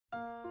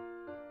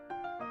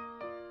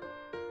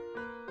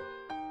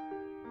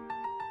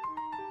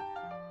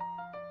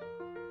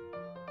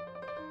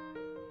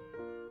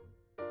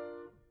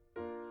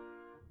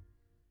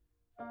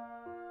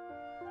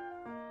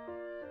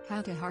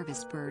How to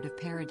harvest bird of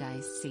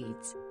paradise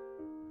seeds.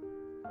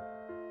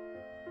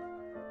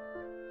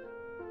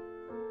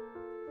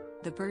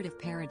 The bird of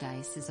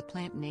paradise is a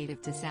plant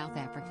native to South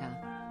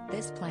Africa.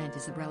 This plant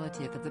is a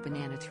relative of the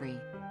banana tree.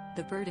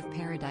 The bird of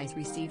paradise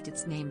received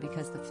its name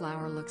because the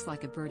flower looks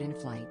like a bird in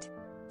flight.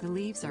 The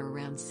leaves are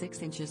around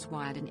 6 inches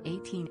wide and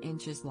 18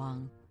 inches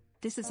long.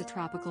 This is a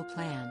tropical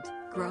plant,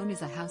 grown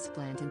as a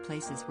houseplant in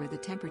places where the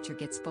temperature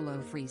gets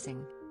below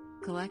freezing.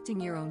 Collecting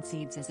your own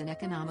seeds is an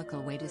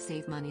economical way to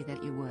save money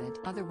that you would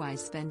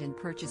otherwise spend in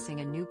purchasing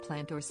a new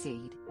plant or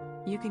seed.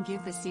 You can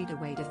give the seed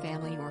away to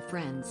family or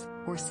friends,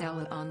 or sell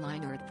it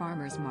online or at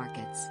farmers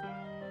markets.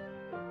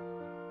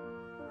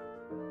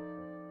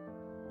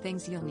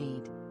 Things you'll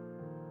need: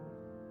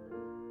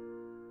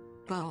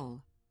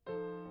 bowl,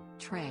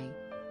 tray,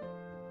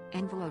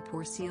 envelope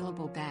or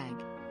sealable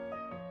bag.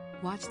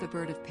 Watch the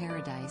bird of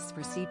paradise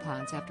for seed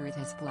pods after it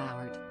has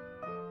flowered.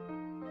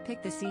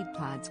 Pick the seed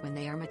pods when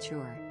they are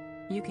mature.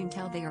 You can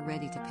tell they are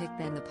ready to pick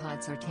when the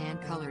pods are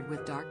tan-colored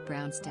with dark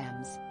brown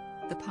stems.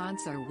 The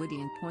pods are woody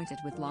and pointed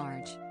with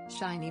large,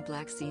 shiny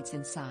black seeds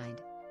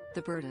inside.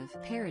 The bird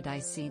of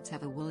paradise seeds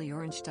have a woolly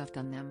orange tuft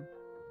on them.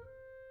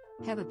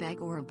 Have a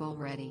bag or a bowl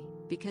ready,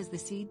 because the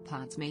seed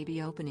pods may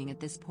be opening at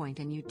this point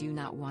and you do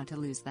not want to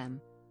lose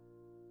them.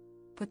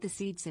 Put the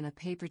seeds in a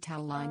paper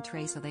towel-lined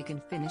tray so they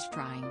can finish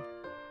drying.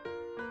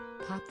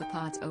 Pop the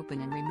pods open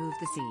and remove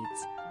the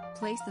seeds.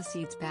 Place the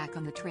seeds back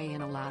on the tray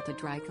and allow to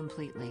dry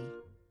completely.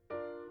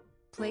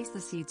 Place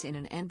the seeds in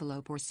an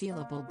envelope or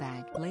sealable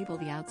bag. Label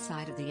the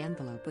outside of the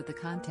envelope with the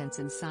contents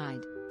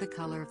inside, the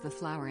color of the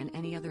flower and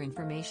any other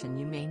information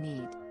you may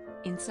need.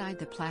 Inside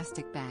the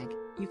plastic bag,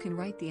 you can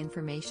write the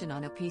information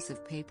on a piece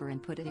of paper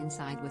and put it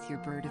inside with your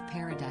bird of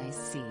paradise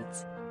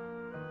seeds.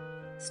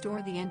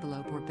 Store the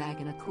envelope or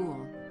bag in a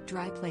cool,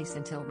 dry place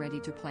until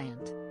ready to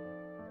plant.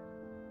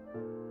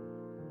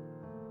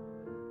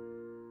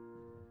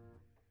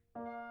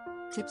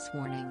 Tips.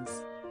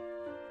 Warnings.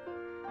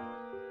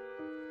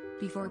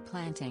 Before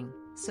planting,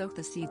 soak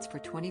the seeds for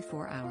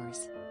 24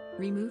 hours.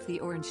 Remove the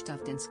orange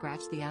tuft and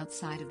scratch the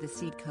outside of the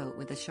seed coat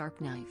with a sharp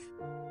knife.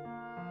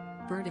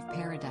 Bird of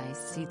paradise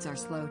seeds are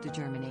slow to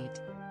germinate.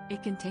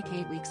 It can take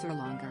 8 weeks or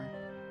longer.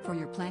 For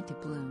your plant to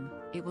bloom,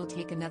 it will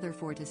take another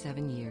 4 to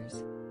 7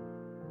 years.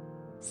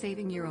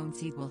 Saving your own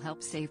seed will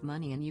help save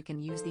money, and you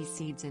can use these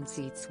seeds in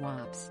seed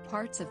swaps.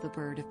 Parts of the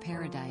bird of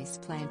paradise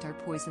plant are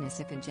poisonous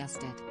if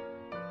ingested.